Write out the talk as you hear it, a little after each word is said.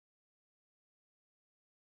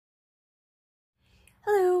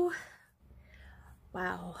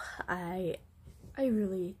Wow, I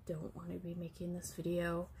really don't want to be making this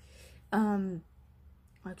video.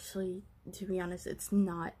 Actually, to be honest, it's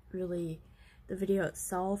not really the video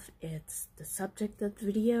itself, it's the subject of the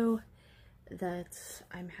video that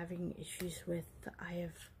I'm having issues with. I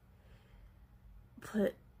have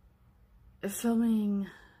put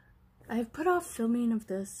off filming of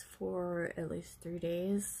this for at least 3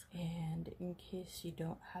 days, and in case you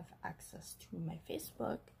don't have access to my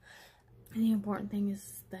Facebook, the important thing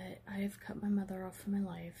is that I've cut my mother off from my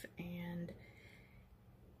life, and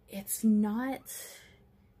it's not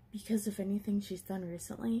because of anything she's done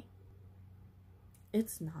recently.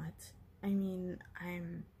 It's not. I mean,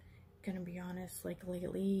 I'm gonna be honest, like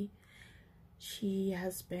lately, she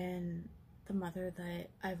has been the mother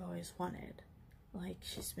that I've always wanted. Like,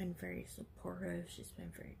 she's been very supportive, she's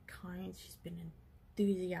been very kind, she's been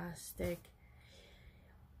enthusiastic,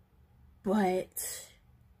 but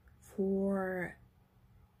for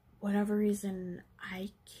whatever reason,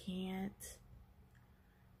 I can't.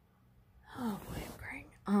 Oh boy, I'm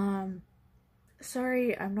crying.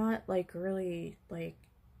 Sorry, I'm not like really like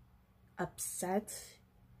upset,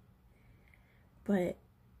 but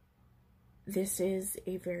this is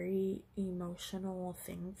a very emotional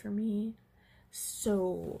thing for me.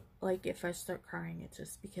 So, like, if I start crying, it's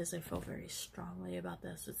just because I feel very strongly about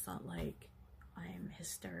this. It's not like I'm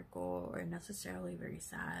hysterical or necessarily very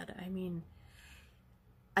sad. I mean,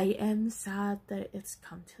 I am sad that it's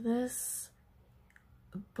come to this,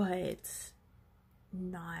 but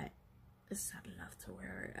not sad enough to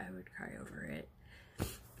where I would cry over it.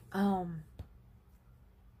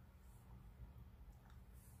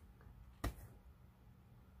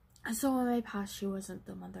 So in my past, she wasn't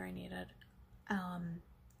the mother I needed.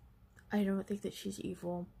 I don't think that she's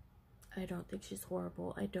evil. I don't think she's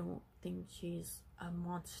horrible. I don't think she's a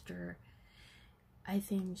monster. I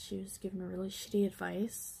think she was given really shitty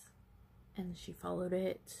advice, and she followed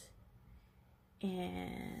it,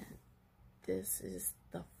 and this is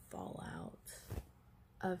the fallout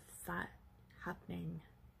of that happening.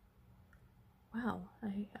 Wow,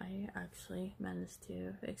 I actually managed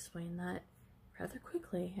to explain that rather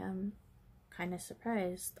quickly. I'm kind of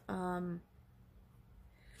surprised.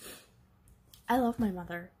 I love my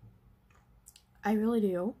mother. I really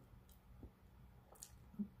do.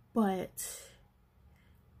 But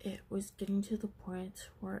it was getting to the point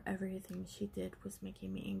where everything she did was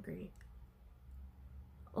making me angry.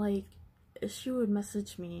 Like, she would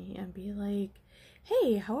message me and be like,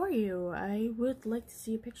 "Hey, how are you? I would like to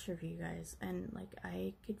see a picture of you guys." And like,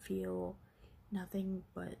 I could feel nothing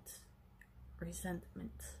but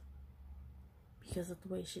resentment because of the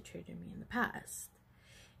way she treated me in the past.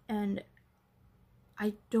 And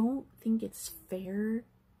I don't think it's fair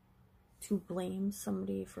to blame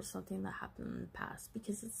somebody for something that happened in the past,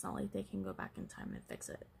 because it's not like they can go back in time and fix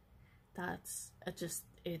it. That's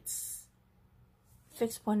it's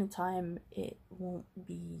fixed point in time. It won't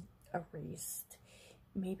be erased.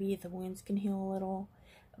 Maybe the wounds can heal a little,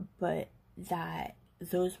 but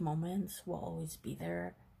those moments will always be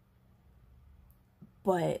there.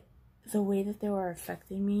 But the way that they were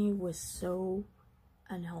affecting me was so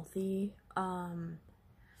unhealthy.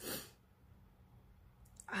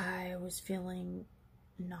 I was feeling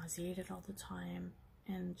nauseated all the time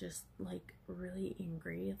and just like really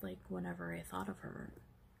angry, like whenever I thought of her.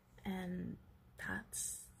 And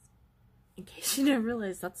that's, in case you didn't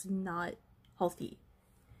realize, that's not healthy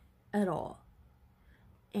at all.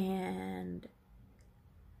 And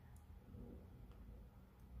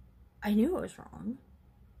I knew I was wrong.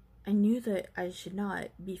 I knew that I should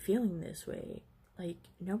not be feeling this way. Like,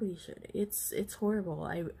 nobody should. It's horrible.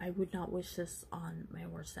 I would not wish this on my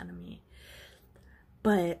worst enemy.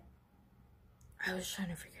 But I was trying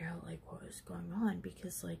to figure out like what was going on,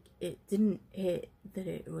 because like it didn't hit that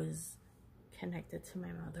it was connected to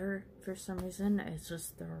my mother for some reason. It's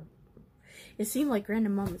just it seemed like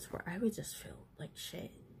random moments where I would just feel like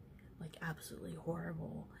shit, like absolutely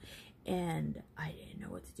horrible, and I didn't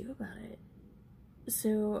know what to do about it.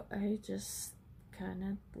 So I just kind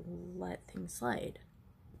of let things slide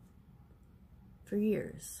for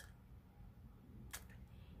years.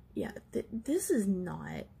 Yeah, this is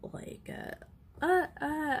not like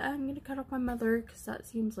I'm gonna cut off my mother because that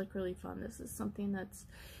seems like really fun. This is something that's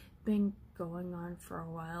been going on for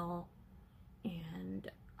a while,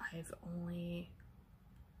 and I've only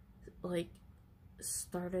like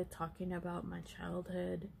started talking about my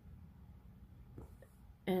childhood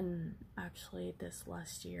and actually this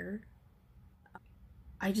last year.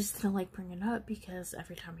 I just didn't like bringing it up because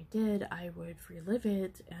every time I did, I would relive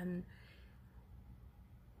it, and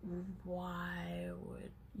why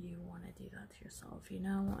would you want to do that to yourself, you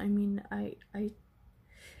know? I mean, I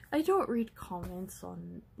I don't read comments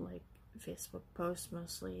on, like, Facebook posts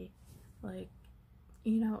mostly. Like,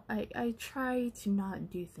 you know, I try to not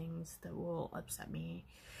do things that will upset me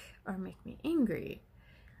or make me angry.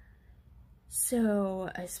 So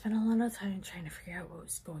I spent a lot of time trying to figure out what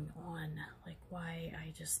was going on, like why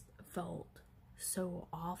I just felt so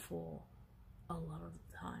awful a lot of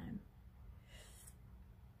the time.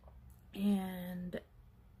 And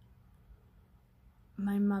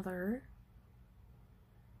my mother,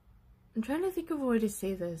 I'm trying to think of a way to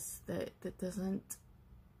say this that doesn't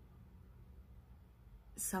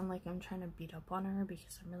sound like I'm trying to beat up on her,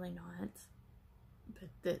 because I'm really not, but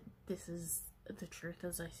that this is the truth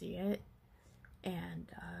as I see it.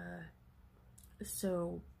 And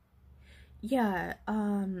so yeah,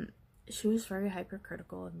 she was very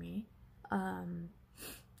hypercritical of me.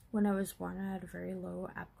 When I was born, I had a very low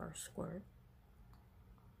APGAR score,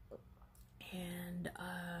 and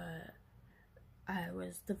I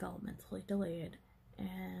was developmentally delayed,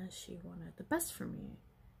 and she wanted the best for me.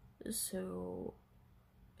 So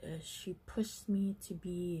she pushed me to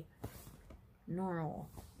be normal.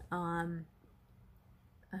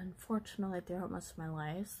 Unfortunately, throughout most of my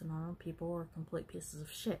life, the normal people were complete pieces of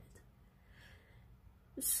shit.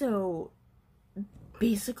 So,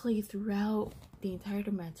 basically, throughout the entirety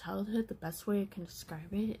of my childhood, the best way I can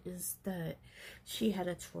describe it is that she had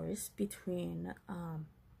a choice between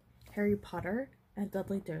Harry Potter and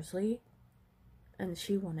Dudley Dursley, and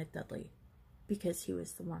she wanted Dudley because he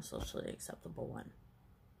was the more socially acceptable one.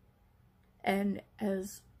 And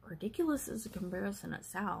as ridiculous as a comparison it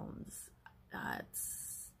sounds, that's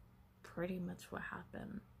pretty much what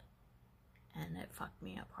happened, and it fucked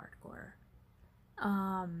me up hardcore.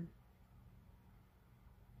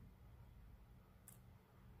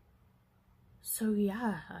 So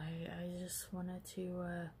yeah, I just wanted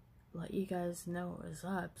to let you guys know what was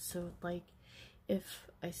up. So, like, if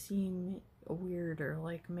I seem weird or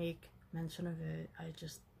like make mention of it, I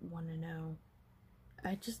just want to know.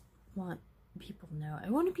 I just want people to know. I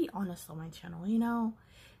want to be honest on my channel, you know?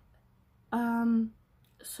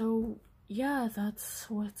 So yeah, that's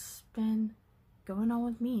what's been going on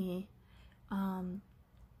with me. On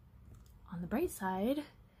the bright side,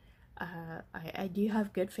 I do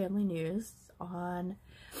have good family news. On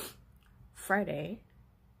Friday,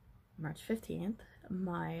 March 15th,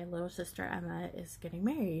 my little sister Emma is getting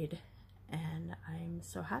married, and I'm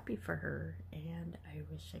so happy for her, and I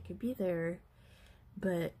wish I could be there.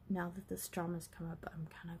 But now that this drama's come up, I'm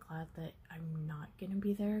kind of glad that I'm not gonna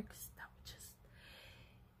be there, because that would just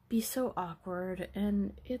be so awkward.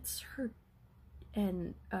 And it's her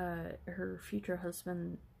and her future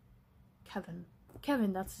husband,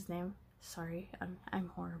 Kevin, that's his name. Sorry, I'm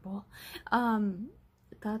horrible.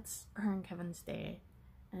 That's her and Kevin's day,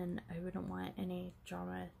 and I wouldn't want any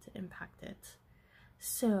drama to impact it.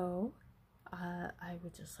 So I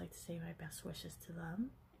would just like to say my best wishes to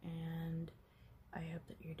them, and I hope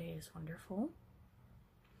that your day is wonderful.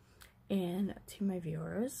 And to my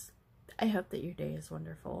viewers, I hope that your day is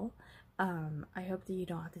wonderful. I hope that you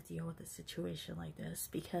don't have to deal with a situation like this,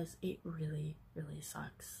 because it really, really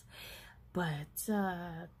sucks. But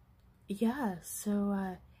yeah,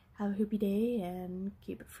 so have a hoopy day and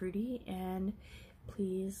keep it fruity, and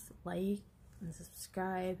please like and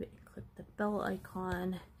subscribe and click the bell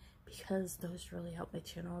icon, because those really help my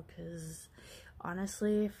channel. Because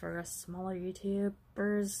honestly, for us smaller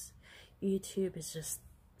YouTubers, YouTube is just,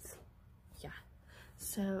 yeah.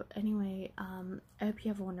 So anyway, I hope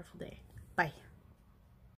you have a wonderful day. Bye.